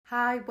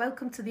Hi,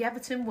 welcome to the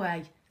Everton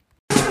Way.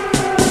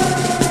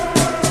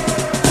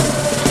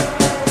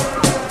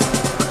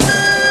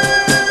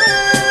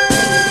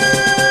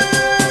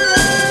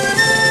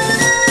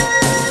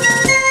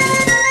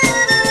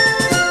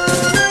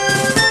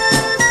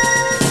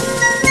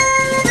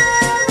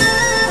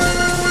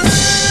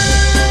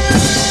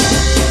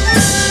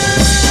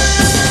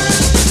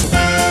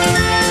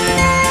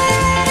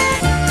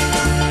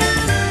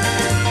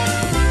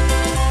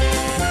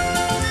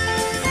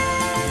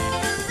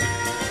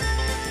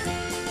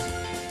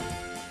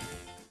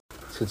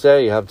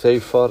 Today I have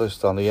Dave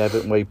Forrest on the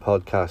Everton Way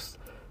podcast.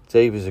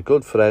 Dave is a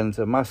good friend,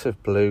 a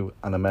massive blue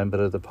and a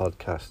member of the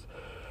podcast.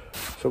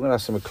 So I'm going to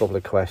ask him a couple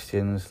of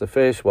questions. The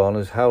first one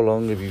is, how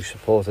long have you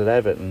supported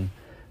Everton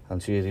and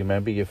do you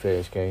remember your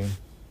first game?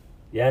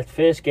 Yeah, the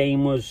first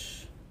game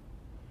was,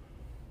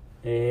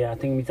 I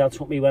think my dad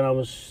took me when I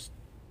was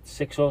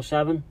 6 or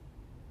 7.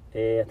 I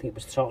think it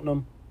was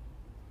Tottenham.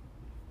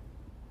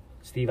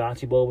 Steve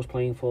Archibald was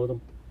playing for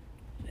them.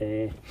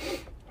 I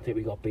think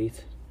we got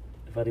beat.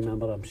 If I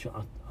remember, I'm sure.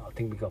 I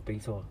think we got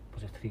beat, or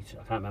was it 3? I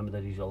can't remember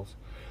the results.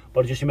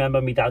 But I just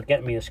remember my dad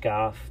getting me a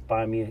scarf,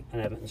 buying me an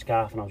Everton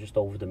scarf, and I was just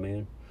over the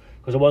moon.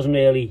 Because I wasn't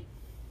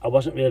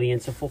really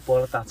into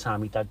football at that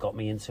time. My dad got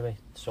me into it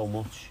so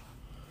much.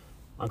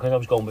 And because I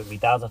was going with my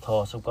dad, I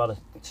thought, I've got to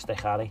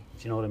stick at it.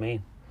 Do you know what I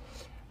mean?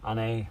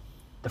 And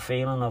the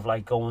feeling of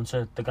like going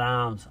to the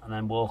ground and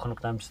then walking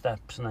up them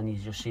steps and then you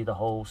just see the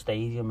whole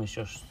stadium is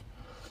just,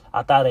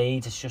 at that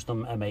age, it's just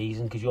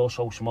amazing because you're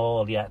so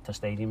small, yet the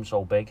stadium's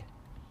so big.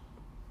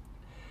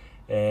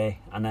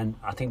 And then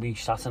I think we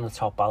sat in the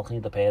top balcony,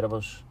 the pair of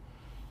us,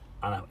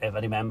 and if I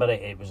remember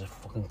it, it was a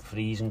fucking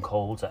freezing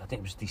cold. I think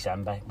it was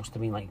December. It must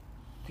have been like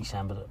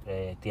December,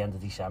 the end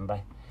of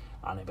December,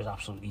 and it was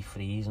absolutely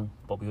freezing.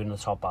 But we were in the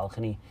top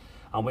balcony,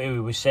 and we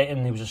were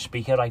sitting. There was a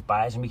speaker right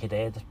by us, and we could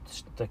hear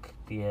the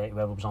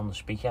whoever was on the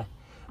speaker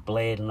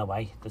blaring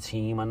away the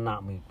team and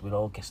that. And we were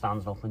all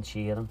standing up and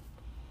cheering.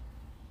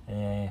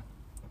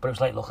 But it was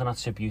like looking at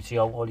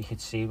Subbuteo. All you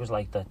could see was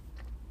like the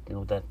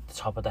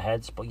top of the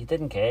heads, but you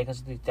didn't care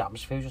because the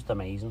atmosphere was just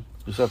amazing.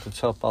 Was that the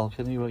top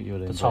balcony what you were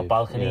in? The top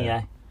balcony,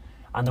 yeah.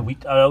 And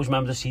I always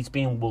remember the seats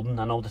being wooden.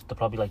 I know that they're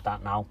probably like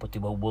that now, but they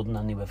were wooden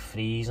and they were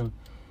freezing.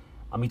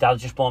 And my dad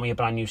just bought me a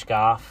brand new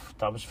scarf.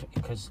 That was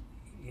because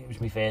it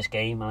was my first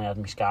game and I had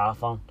my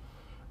scarf on.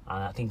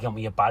 And I think he got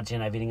me a badge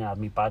and everything. I had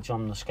my badge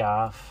on, the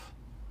scarf.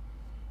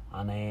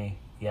 And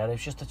yeah, it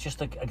was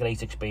just a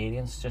great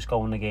experience, just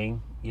going the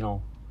game, you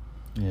know.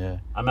 Yeah.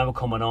 I remember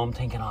coming home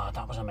thinking, oh,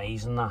 that was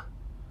amazing, that.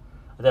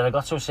 And then I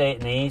got to a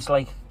certain age,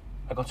 like,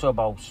 I got to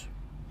about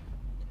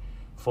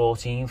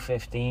 14,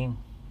 15,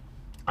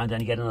 and then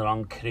you get in the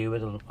wrong crew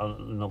with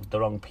the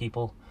wrong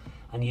people,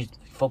 and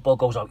football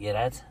goes out your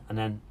head. And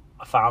then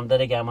I found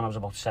it again when I was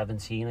about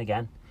 17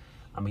 again,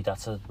 and my dad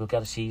said, we'll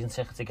get a season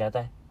ticket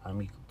together,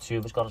 and two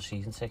of us got a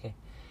season ticket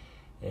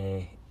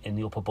in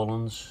the Upper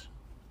Bullens.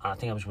 And I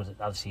think I was had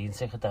a season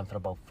ticket then for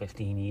about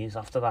 15 years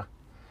after that,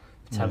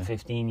 10,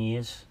 15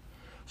 years.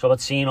 So I'd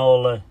seen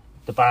all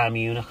the Bayern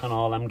Munich and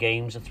all them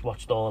games. I'd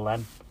watched all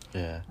them.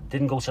 Yeah.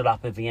 Didn't go to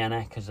Rapid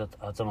Vienna because I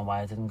don't know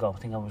why I didn't go. I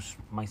think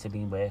might have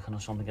been working or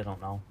something. I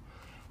don't know.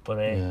 But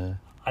I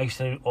used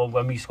to, or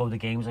when we used to go to the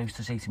games, I used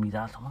to say to me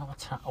dad,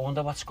 I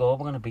wonder what score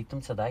we're going to beat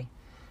them today,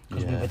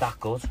 because we were that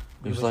good.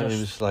 It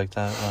was like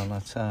that around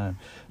that time.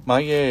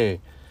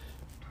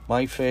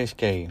 My first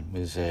game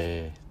was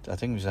I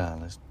think it was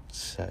on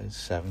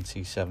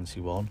 70,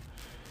 71,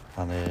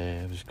 and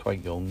I was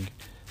quite young,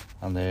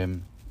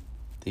 and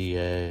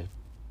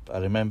I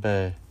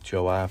remember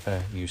Joe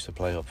Harper used to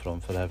play up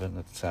front for Everton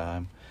at the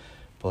time,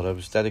 but I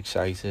was dead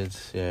excited.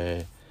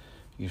 You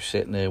were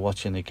sitting there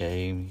watching the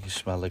game, you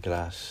smell the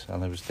grass,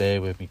 and I was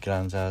there with my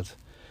granddad,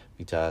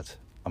 my dad,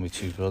 and my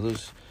two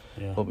brothers.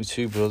 Yeah. But my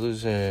two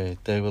brothers, they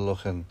were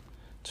looking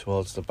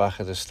towards the back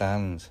of the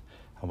stand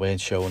and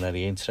weren't showing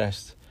any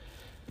interest.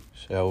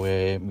 So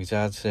my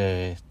dad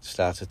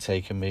started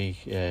taking me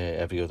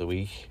every other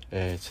week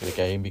to the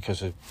game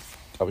because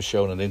I was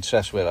showing an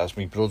interest, whereas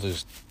my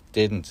brothers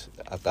didn't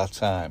at that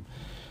time.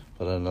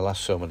 But in the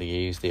last so many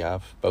years they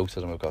have. Both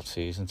of them have got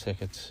season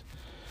tickets.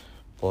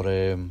 But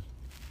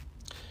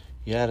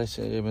yeah,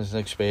 it was an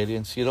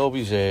experience. You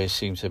always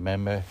seem to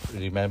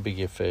remember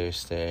your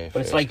first game.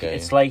 But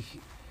it's like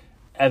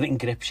everything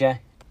grips you.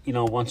 You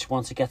know,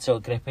 once it gets a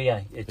grip of you,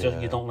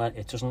 you don't let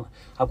it. Doesn't.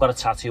 I've got a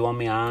tattoo on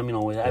my arm. You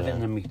know, with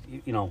Everton and me.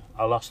 You know,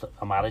 I lost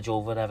a marriage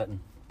over Everton,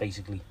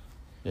 basically.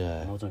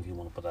 Yeah. I don't know if you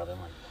want to put that in.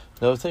 Like.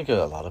 No, I think a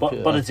lot of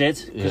people. But I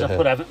did, because I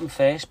put Everton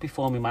first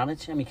before my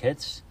marriage and my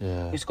kids.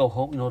 Yeah. I used to go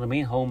home, you know what I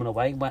mean, home and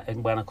away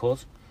when I could.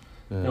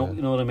 Yeah.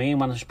 You know what I mean.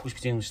 When I was supposed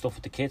to be doing stuff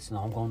with the kids, no,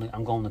 I'm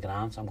going to the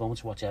grounds. I'm going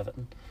to watch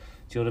Everton.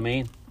 Do you know what I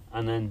mean?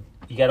 And then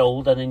you get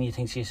older and you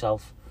think to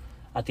yourself,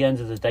 at the end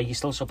of the day, you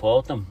still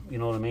support them. You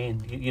know what I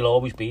mean? You'll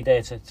always be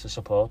there to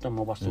support them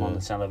or watch them on the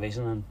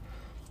television. And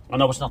I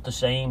know it's not the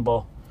same,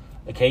 but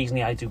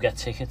occasionally I do get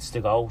tickets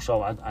to go,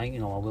 so I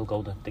will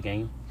go to the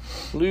game.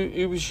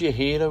 Who was your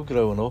hero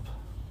growing up?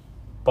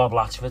 Bob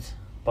Latchford.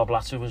 Bob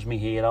Latchford was my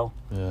hero.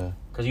 Yeah.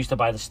 Because I used to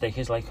buy the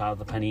stickers, like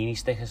the Panini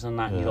stickers and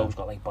that, and Yeah. you've always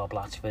got like Bob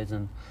Latchford,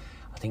 and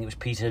I think it was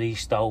Peter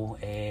Eastoe,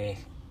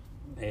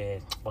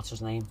 what's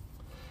his name?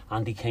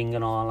 Andy King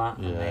and all that,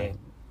 Yeah. and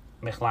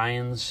Mick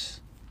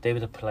Lyons. They were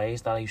the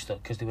players that I used to,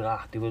 because they were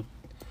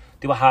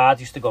hard,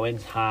 used to go in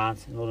hard,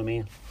 you know what I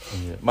mean?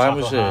 Yeah.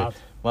 Tackle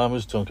Mine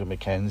was Duncan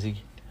McKenzie.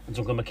 And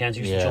Duncan McKenzie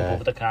used to jump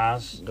over the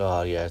cars.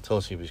 Oh yeah, I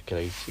thought he was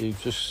great. He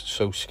was just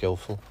so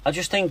skillful. I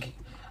just think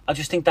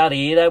that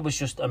era was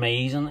just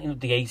amazing. You know,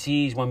 the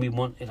 80s when we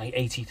won, like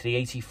 83,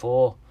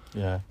 84.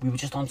 Yeah. We were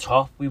just on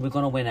top. We were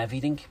going to win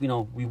everything. You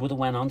know, we would have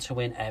went on to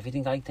win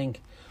everything, I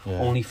think. Yeah.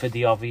 Only for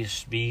the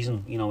obvious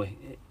reason, you know,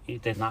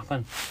 it didn't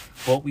happen.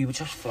 But we were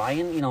just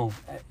flying, you know.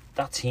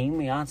 That team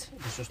we had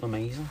was just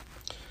amazing.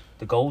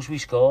 The goals we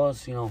scored,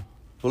 you know.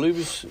 Well, he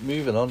was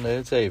moving on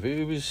there, Dave.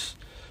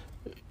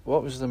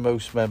 What was the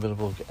most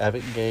memorable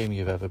Everton game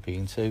you've ever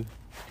been to?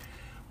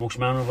 Most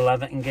memorable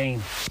Everton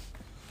game?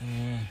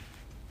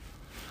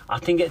 I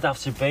think it'd have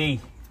to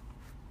be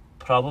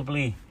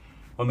probably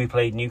when we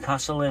played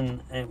Newcastle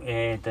in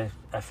the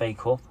FA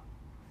Cup.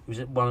 It was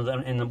one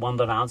of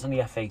the rounds in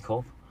the FA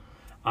Cup,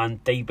 and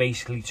they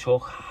basically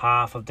took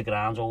half of the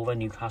ground over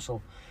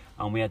Newcastle,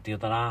 and we had the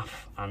other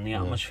half, and the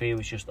atmosphere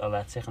was just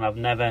electric. And I've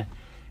never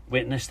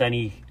witnessed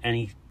any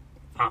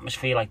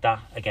atmosphere like that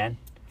again.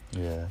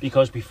 Yeah.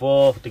 Because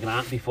before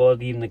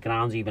even the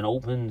grounds even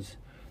opened,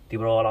 they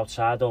were all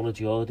outside, all the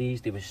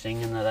Geordies, they were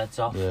singing their heads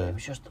off. Yeah. It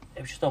was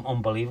just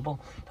unbelievable.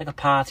 Like a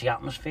party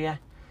atmosphere.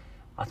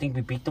 I think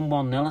we beat them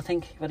 1-0, I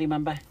think, if I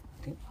remember.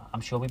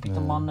 I'm sure we beat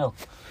them 1-0.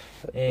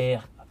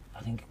 I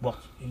think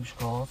who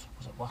scored?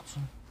 Was it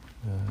Watson?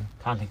 Yeah.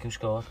 Can't think who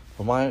scored.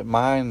 Well,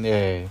 my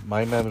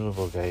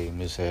memorable game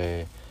is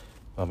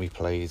when we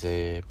played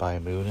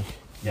Bayern Munich,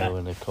 you know,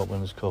 in the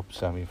Winners' Cup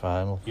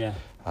semi-final. Yeah.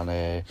 And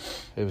it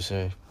was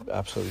a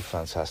absolutely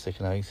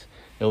fantastic night.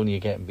 You know, when you're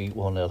getting beat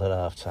 1-0 at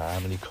half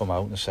time and you come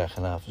out in the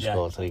second half and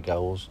score 3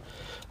 goals.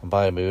 And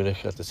Bayern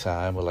Munich at the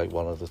time were like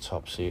one of the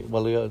top seeds.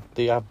 Well,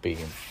 they have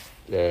been.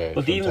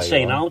 But they even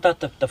say now that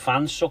the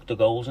fans sucked the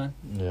goals in.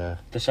 Yeah.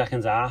 The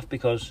second half,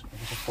 because it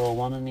was a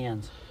 4-1 in the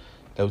end.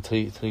 No,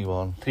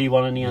 3-1.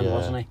 3-1 in the end,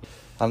 wasn't it?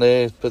 And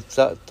but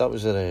that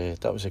was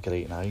a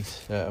great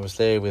night. I was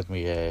there with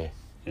me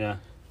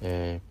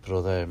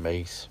brother,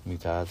 mate, my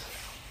dad.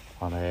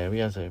 And we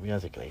had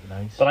a great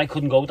night. But I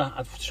couldn't go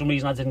that. For some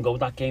reason, I didn't go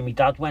that game. My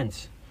dad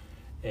went.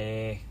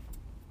 Who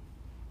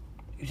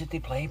did they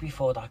play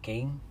before that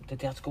game? Did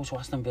they have to go to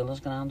Aston Villa's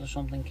ground or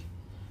something?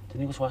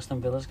 Didn't he go to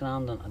Aston Villa's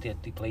ground and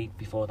they played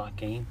before that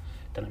game?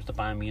 Then it was the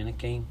Bayern Munich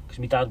game. Because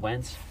my dad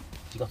went.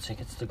 He got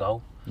tickets to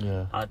go.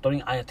 Yeah. I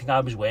think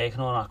I was working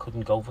or I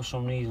couldn't go for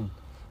some reason.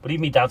 But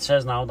even my dad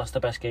says now that's the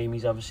best game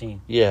he's ever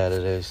seen. Yeah, it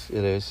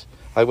is.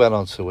 I went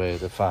on to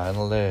the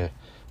final there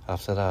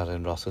after that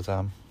in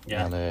Rotterdam.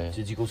 Yeah. And,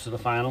 did you go to the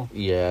final?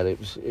 Yeah, it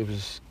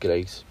was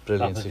great.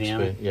 Brilliant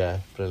experience. Yeah,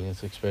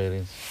 brilliant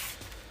experience.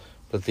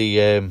 But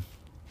the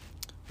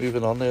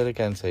moving on there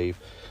again, Dave.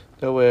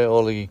 You know where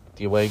all the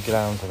away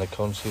grounds in the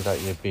country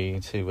that you've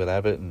been to with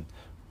Everton,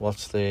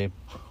 what's the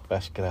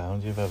best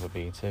ground you've ever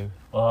been to?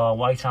 Oh,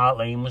 White Hart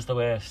Lane was the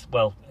worst.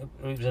 Well,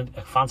 it was a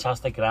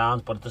fantastic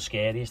ground, but the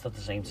scariest at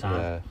the same time.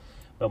 Yeah.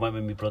 I went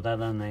with my brother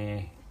and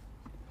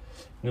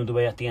you know the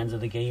way at the end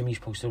of the game you're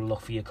supposed to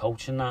look for your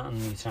coach and that,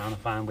 and you're trying to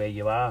find where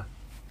you are.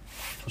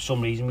 For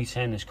some reason we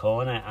turned this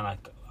corner and I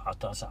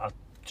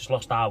just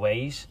lost our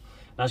ways.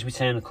 And as we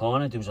turned the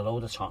corner, there was a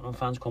load of Tottenham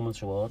fans coming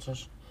towards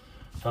us.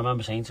 So I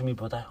remember saying to my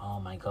brother, "Oh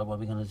my God, what are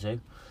we going to do?"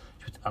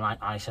 And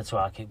I said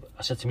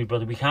to my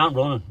brother, "We can't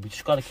run. We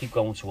just got to keep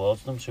going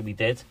towards them." So we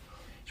did.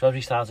 So as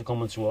we started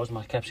coming towards them,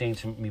 I kept saying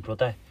to my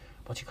brother,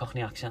 "What's your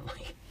Cockney accent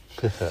like?"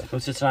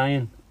 To try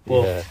and.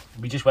 But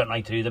we just went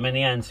right through them in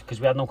the end because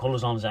we had no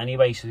colours on us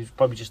anyway, so they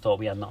probably just thought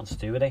we had nothing to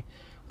do with it.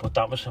 But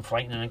that was a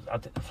frightening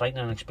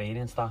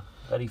experience, that.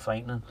 Very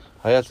frightening.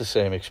 I had the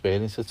same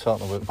experience at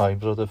Tottenham with my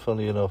brother,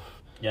 funny enough.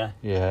 Yeah?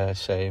 Yeah,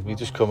 same. We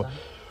just come...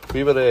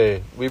 We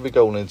were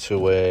going into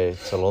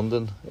to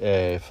London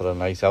for a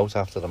night out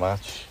after the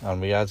match, and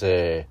we had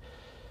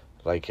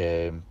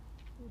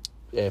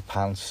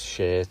pants,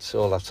 shirts,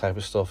 all that type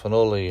of stuff, and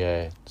all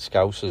the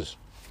Scousers,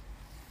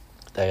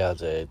 they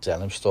had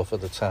denim stuff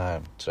at the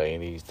time,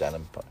 trainees,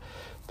 denim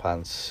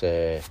pants,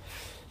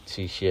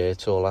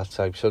 t-shirts, all that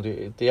type. So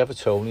the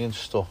Evertonians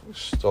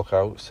stuck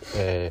out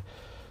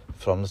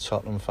from the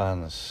Tottenham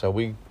fans, so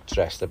we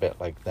dressed a bit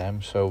like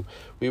them. So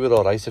we were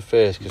all right at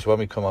first, because when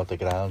we come out the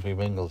ground, we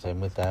mingled in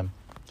with them.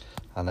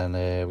 And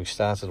then we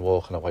started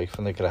walking away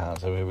from the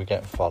ground, and we were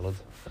getting followed.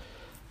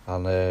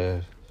 And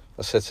I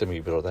said to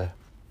my brother,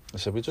 I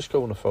said, "We just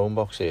go in the phone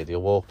box here,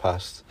 you'll walk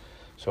past."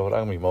 So I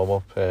rang my mum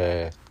up,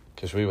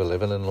 because we were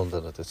living in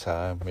London at the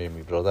time, me and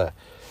my brother.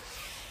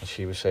 And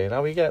she was saying, "How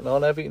are we getting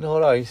on? Everything all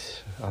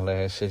right?" And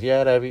I said, "Yeah,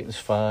 everything's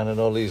fine." And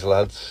all these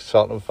lads,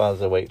 Tottenham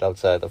fans, are waiting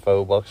outside the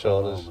phone box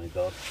for us. Oh my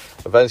God.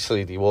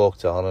 Eventually they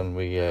walked on and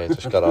we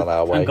just got on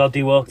our way. Thank God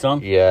they walked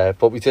on. Yeah,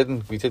 but we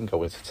didn't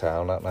go into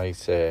town that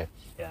night.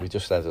 We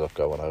just ended up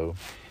going home.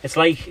 It's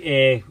like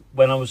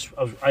when I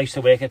used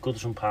to work at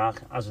Goodison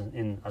Park as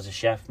a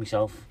chef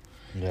myself,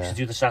 Yeah. To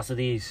do the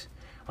Saturdays.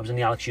 I was in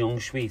the Alex Young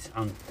suite,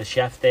 and the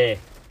chef there,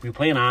 we were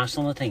playing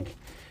Arsenal, I think.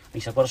 And he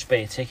said, "I've got a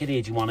spare ticket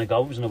here, do you want to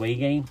go?" It was an away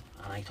game.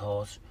 And I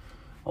thought,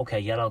 okay,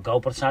 yeah, I'll go.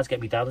 But I tried to get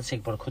my dad a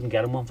ticket, but I couldn't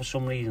get him one for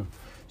some reason.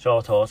 So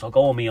I thought, I'll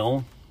go on my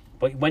own.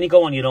 But when you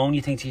go on your own,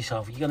 you think to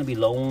yourself, you're going to be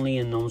lonely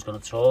and no one's going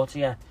to talk to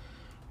you.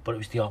 But it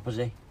was the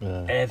opposite.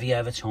 Yeah. Every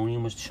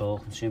Evertonian was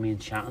talking to me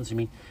and chatting to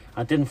me.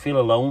 I didn't feel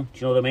alone, do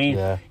you know what I mean?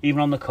 Yeah. Even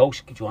on the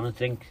coast, do you want to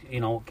drink? You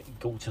know,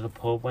 go to the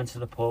pub, went to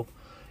the pub.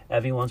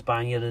 Everyone's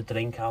buying you a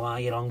drink. How are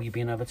you, long? You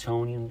being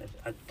Evertonian?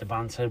 The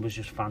banter was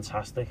just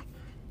fantastic.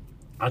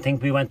 I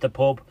think we went to the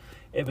pub.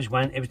 It was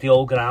the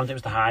old ground. It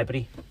was the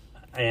Highbury,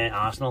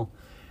 Arsenal.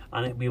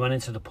 And we went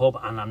into the pub,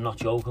 and I'm not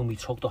joking, we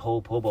took the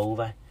whole pub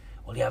over.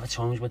 All the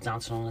Evertonians were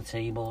dancing on the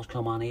tables.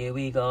 Come on, here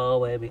we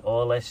go,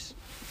 all this.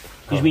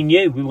 Because we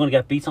knew we were going to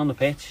get beat on the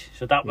pitch.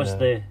 So that was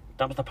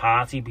the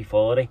party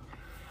before it.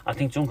 I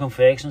think Duncan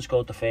Ferguson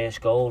scored the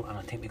first goal, and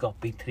I think we got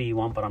beat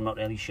 3-1, but I'm not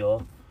really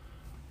sure.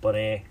 But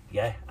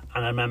yeah,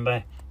 and I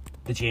remember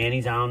the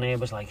journey down there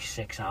was like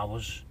 6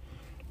 hours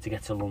to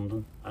get to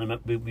London. And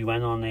we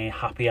went on a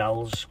Happy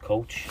Owls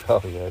coach.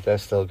 Oh yeah, they're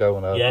still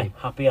going out. Yeah,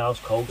 Happy Owls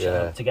coach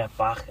to get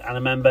back. And I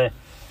remember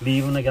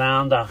leaving the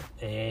ground at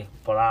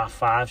for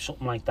 5:30,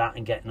 something like that,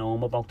 and getting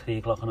home about 3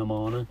 o'clock in the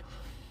morning.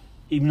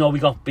 Even though we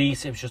got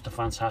beat, it was just a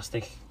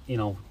fantastic,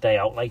 day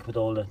out, like, with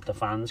all the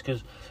fans,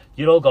 because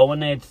you're all going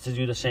there to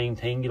do the same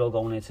thing. You're all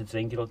going there to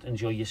drink, you're all to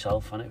enjoy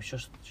yourself, and it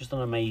was just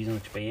an amazing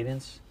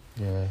experience.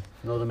 Yeah. You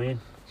know what I mean?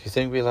 Do you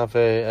think we'll have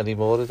any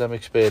more of them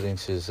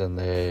experiences and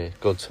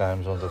good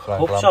times under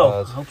Frank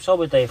Lampard? I hope so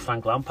with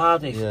Frank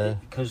Lampard.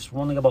 Because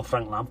one thing about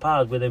Frank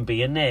Lampard, with him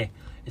being there,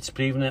 it's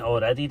proven it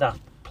already that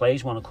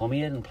players want to come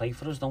here and play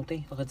for us, don't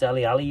they? Look at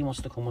Dele Alli, he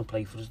wants to come and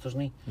play for us, doesn't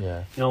he?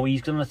 Yeah.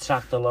 He's going to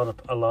attract a lot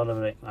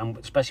of it, and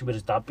especially with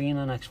his dad being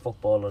an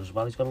ex-footballer as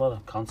well. He's got a lot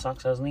of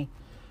contacts, hasn't he?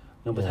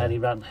 With Harry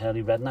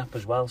Redknapp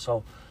as well.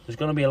 So there's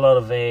going to be a lot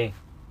of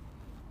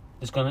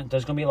there's going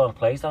to be a lot of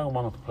players that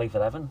want to play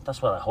for Everton.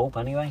 That's what I hope,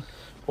 anyway.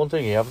 One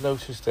thing you have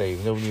noticed,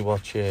 Dave, when you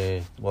watch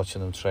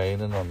watching them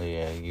training on the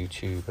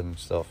YouTube and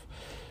stuff,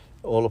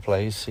 all the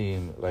players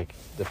seem like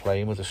they're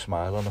playing with a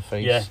smile on their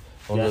face.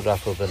 Under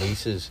Rafa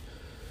Benitez,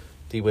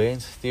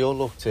 they all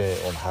looked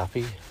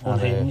unhappy.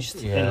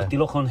 Unhinged. And, they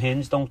look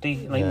unhinged, don't they?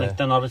 Like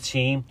they're not a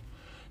team.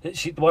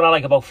 See, what I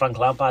like about Frank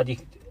Lampard,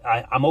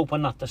 I'm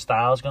hoping that the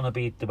style's going to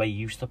be the way he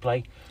used to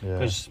play,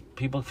 because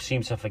people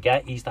seem to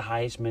forget he's the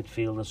highest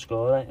midfielder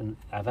scorer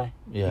ever.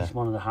 Yeah. He's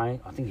one of the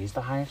highest. I think he's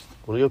the highest.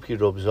 Well, I hope he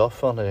rubs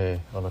off on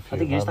a few. I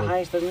think he's the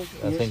highest, isn't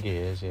he? I think he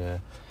is, yeah.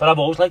 But I've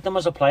always liked him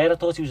as a player. I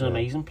thought he was an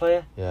amazing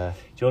player. Yeah.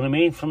 Do you know what I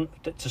mean?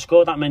 To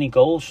score that many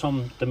goals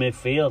from the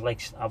midfield,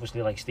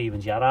 obviously like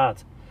Steven Gerrard,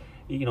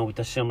 with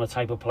a similar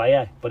type of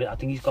player. But I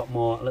think he's got a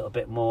little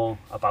bit more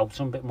about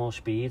him, a bit more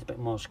speed, a bit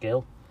more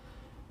skill.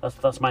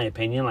 That's my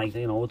opinion.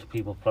 Other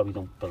people probably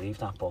don't believe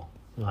that, but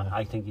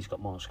I think he's got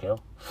more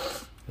skill.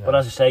 Yeah. But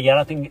as I say,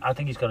 I think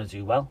he's going to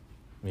do well.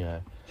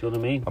 Yeah. Do you know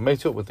what I mean? I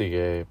met up with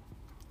the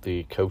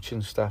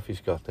coaching staff he's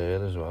got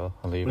there as well.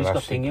 And he's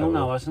got Dingle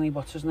now, hasn't he?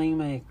 What's his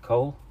name?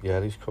 Cole. Yeah,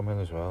 he's coming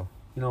as well.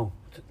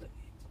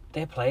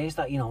 They're players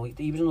that he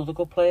was another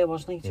good player,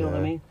 wasn't he? Do you know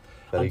what I mean?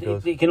 Very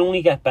good. It can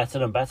only get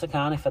better and better,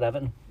 can't it, for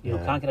Everton?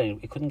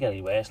 It couldn't get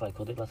any worse,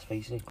 could it? Let's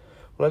face it.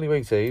 Well,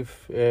 anyway, Dave.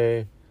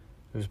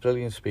 It was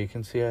brilliant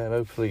speaking to you, and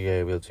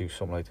hopefully we'll do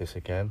something like this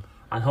again.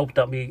 And hope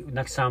that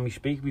next time we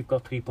speak, we've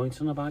got 3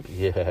 points in the bag.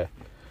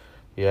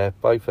 Yeah.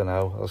 Bye for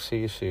now. I'll see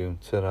you soon.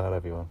 Ta-ra,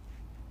 everyone.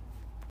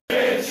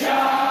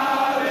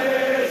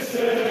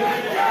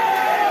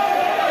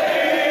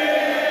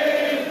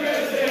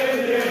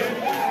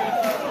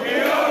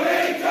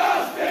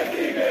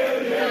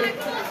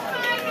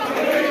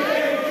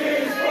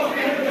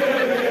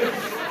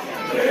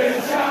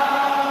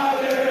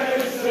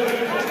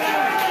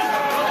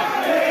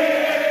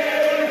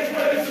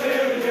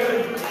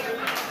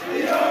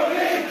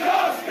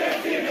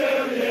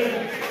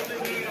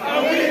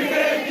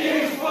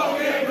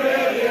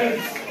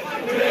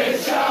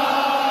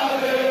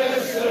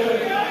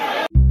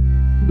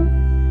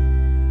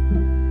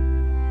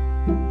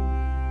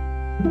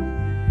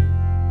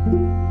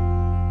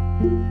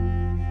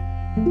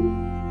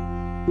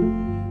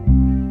 Thank you.